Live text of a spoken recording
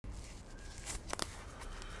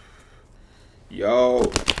Yo,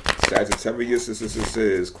 Sagittarius, this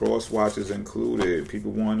is cross watches included. People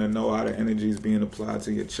want to know how the energy is being applied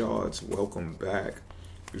to your charts. Welcome back.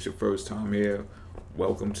 If it's your first time here,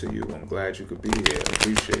 welcome to you. I'm glad you could be here.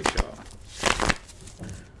 Appreciate y'all.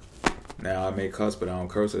 Now, I may cuss, but I don't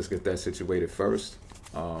curse. Let's get that situated first.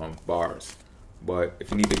 Bars. But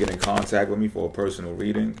if you need to get in contact with me for a personal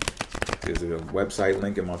reading, there's a website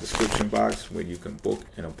link in my description box where you can book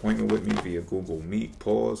an appointment with me via Google Meet.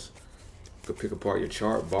 Pause. You could pick apart your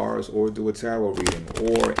chart, bars, or do a tarot reading.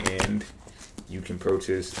 And you can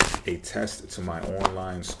purchase a test to my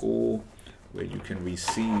online school where you can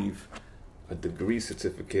receive a degree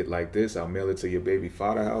certificate like this. I'll mail it to your baby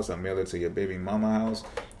father house. I'll mail it to your baby mama house.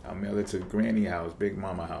 I'll mail it to granny house, big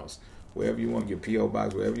mama house. Wherever you want, your P.O.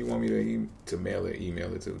 box, wherever you want me to mail it,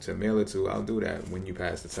 email it to. To mail it to, I'll do that when you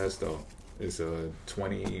pass the test, though. It's a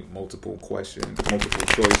 20 multiple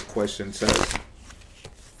choice question test.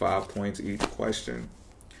 5 points each question.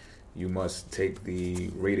 You must take the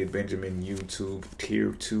Rated Benjamin YouTube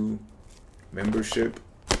Tier 2 membership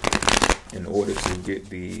in order to get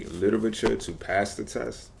the literature to pass the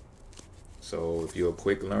test. So if you're a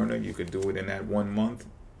quick learner, you could do it in that 1 month.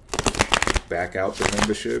 Back out the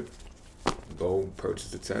membership. Go purchase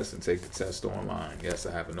the test and take the test online. Yes,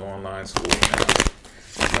 I have an online school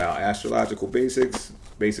now. Now, astrological basics,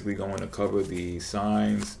 basically going to cover the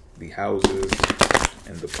signs, the houses,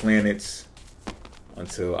 and the planets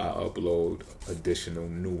until I upload additional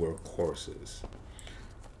newer courses.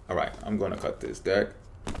 All right, I'm going to cut this deck.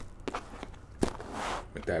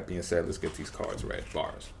 With that being said, let's get these cards read.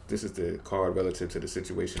 Bars. This is the card relative to the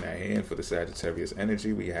situation at hand for the Sagittarius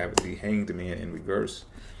energy. We have the Hanged Man in reverse.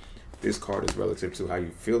 This card is relative to how you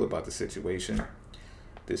feel about the situation.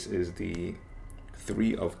 This is the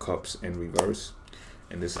Three of Cups in reverse.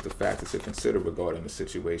 And this is the factors to consider regarding the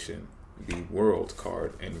situation. The World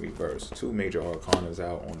card in reverse. Two major arcanas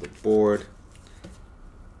out on the board.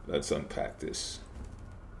 Let's unpack this.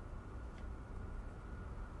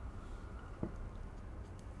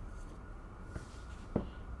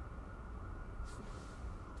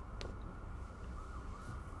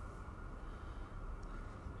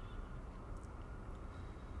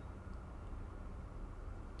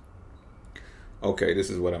 Okay,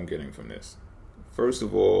 this is what I'm getting from this. First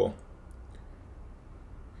of all,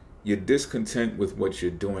 you're discontent with what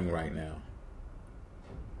you're doing right now.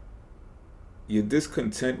 You're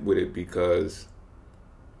discontent with it because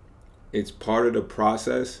it's part of the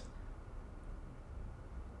process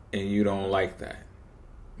and you don't like that.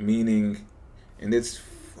 Meaning, and it's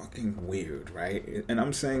fucking weird, right? And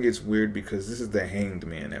I'm saying it's weird because this is the Hanged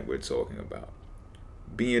Man that we're talking about.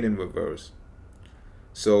 Being in reverse.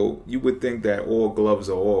 So you would think that all gloves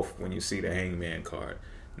are off when you see the Hangman card.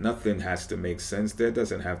 Nothing has to make sense. There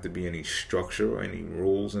doesn't have to be any structure or any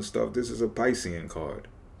rules and stuff. This is a Piscean card,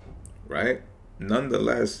 right?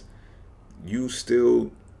 Nonetheless, the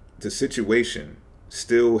situation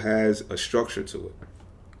still has a structure to it.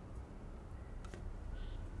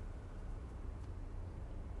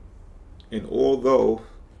 And although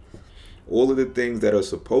all of the things that are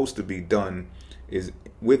supposed to be done is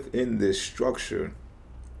within this structure,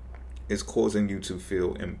 is causing you to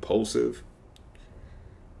feel impulsive,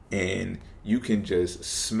 and you can just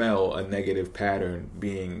smell a negative pattern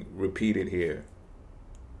being repeated here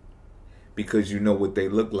because you know what they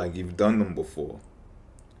look like. You've done them before.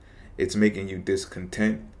 It's making you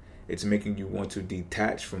discontent. It's making you want to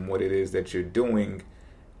detach from what it is that you're doing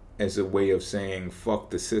as a way of saying fuck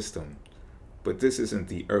the system. But this isn't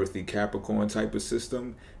the earthy Capricorn type of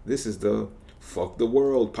system. This is the fuck the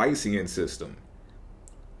world Piscean system.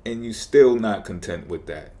 And you're still not content with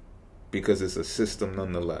that because it's a system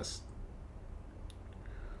nonetheless.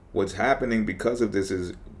 What's happening because of this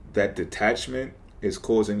is that detachment is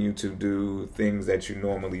causing you to do things that you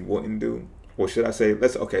normally wouldn't do. Or should I say,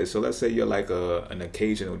 let's say you're like an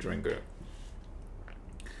occasional drinker.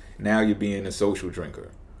 Now you're being a social drinker.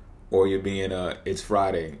 Or you're being it's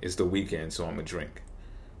Friday, it's the weekend, so I'm a drink.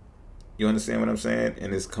 You understand what I'm saying?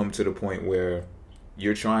 And it's come to the point where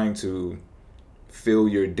you're trying to fill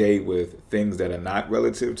your day with things that are not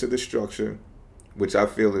relative to the structure, which I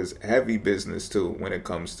feel is heavy business too when it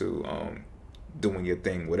comes to doing your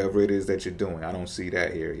thing, whatever it is that you're doing. I don't see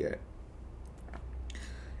that here yet.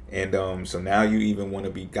 And so now you even want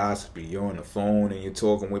to be gossipy. You're on the phone and you're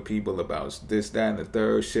talking with people about this, that, and the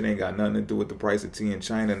third. Shit ain't got nothing to do with the price of tea in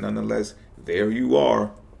China. Nonetheless, there you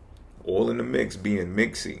are, all in the mix, being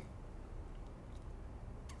mixy.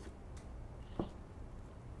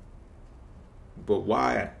 But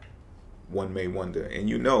why, one may wonder. And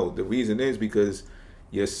you know, the reason is because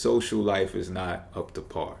your social life is not up to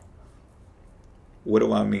par. What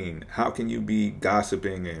do I mean? How can you be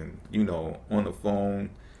gossiping and, on the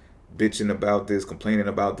phone, bitching about this, complaining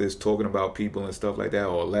about this, talking about people and stuff like that,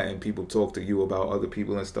 or letting people talk to you about other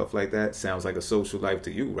people and stuff like that? Sounds like a social life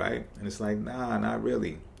to you, right? And it's like, nah, not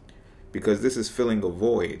really. Because this is filling a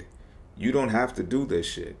void. You don't have to do this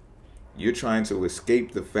shit. You're trying to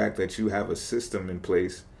escape the fact that you have a system in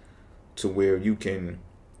place to where you can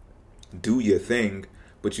do your thing,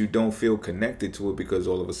 but you don't feel connected to it because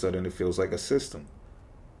all of a sudden it feels like a system.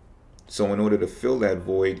 So in order to fill that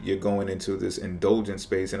void, you're going into this indulgent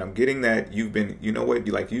space. And I'm getting that you've been,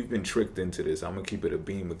 you've been tricked into this. I'm going to keep it a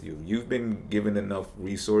beam with you. You've been given enough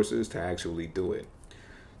resources to actually do it.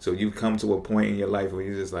 So you've come to a point in your life where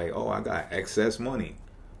you're just like, oh, I got excess money.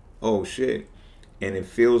 Oh, shit. And it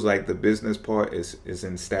feels like the business part is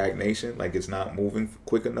in stagnation, like it's not moving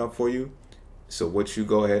quick enough for you. So what you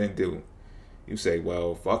go ahead and do, you say,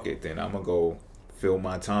 well, fuck it, then I'm going to go fill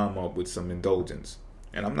my time up with some indulgence.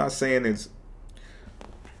 And I'm not saying it's,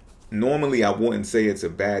 normally I wouldn't say it's a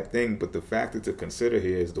bad thing, but the factor to consider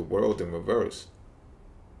here is the world in reverse.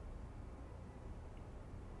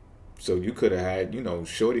 So you could have had,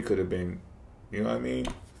 shorty could have been, you know what I mean,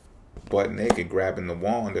 butt naked, grabbing the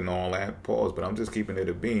wand and all that. Pause, but I'm just keeping it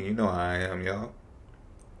a bean. You know how I am, y'all.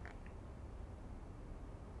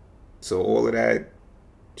 So all of that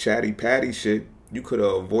chatty patty shit, you could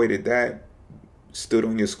have avoided that. Stood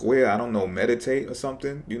on your square, I don't know, meditate or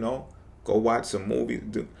something, go watch some movies.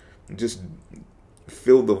 Just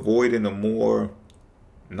fill the void in a more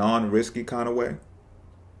non-risky kind of way.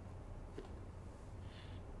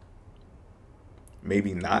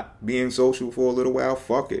 Maybe not being social for a little while,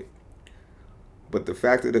 fuck it. But the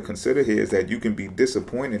factor to consider here is that you can be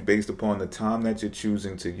disappointed based upon the time that you're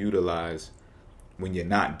choosing to utilize when you're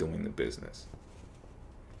not doing the business.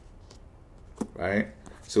 Right?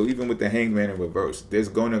 So even with the hangman in reverse, there's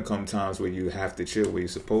going to come times where you have to chill where you're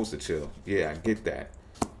supposed to chill. Yeah, I get that.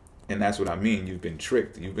 And that's what I mean. You've been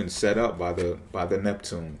tricked. You've been set up by the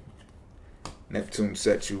Neptune. Neptune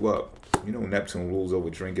sets you up. Neptune rules over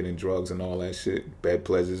drinking and drugs and all that shit. Bed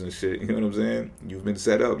pleasures and shit. You know what I'm saying? You've been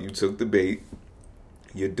set up. You took the bait.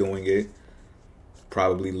 You're doing it.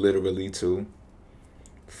 Probably literally too.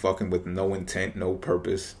 Fucking with no intent, no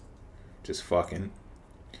purpose. Just fucking.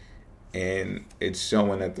 And it's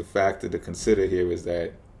showing that the factor to consider here is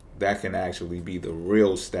that can actually be the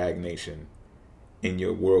real stagnation in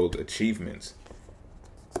your world achievements.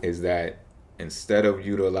 Is that instead of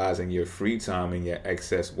utilizing your free time and your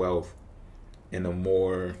excess wealth in a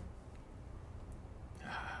more,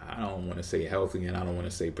 I don't want to say healthy and I don't want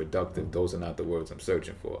to say productive. Those are not the words I'm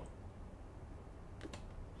searching for.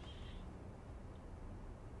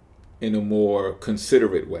 In a more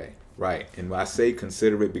considerate way. Right. And I say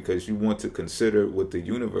consider it because you want to consider what the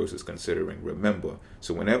universe is considering. Remember.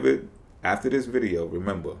 So whenever, after this video,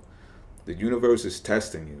 remember, the universe is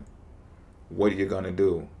testing you. What are you going to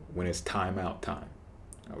do when it's time out time?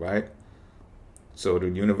 All right. So the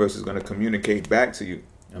universe is going to communicate back to you.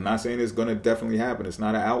 I'm not saying it's going to definitely happen. It's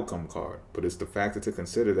not an outcome card, but it's the factor to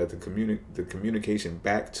consider that the communication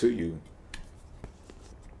back to you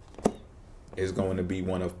is going to be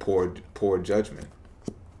one of poor judgment.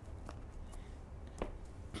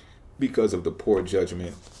 Because of the poor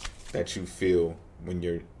judgment that you feel when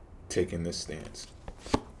you're taking this stance.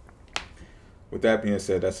 With that being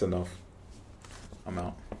said, that's enough. I'm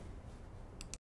out.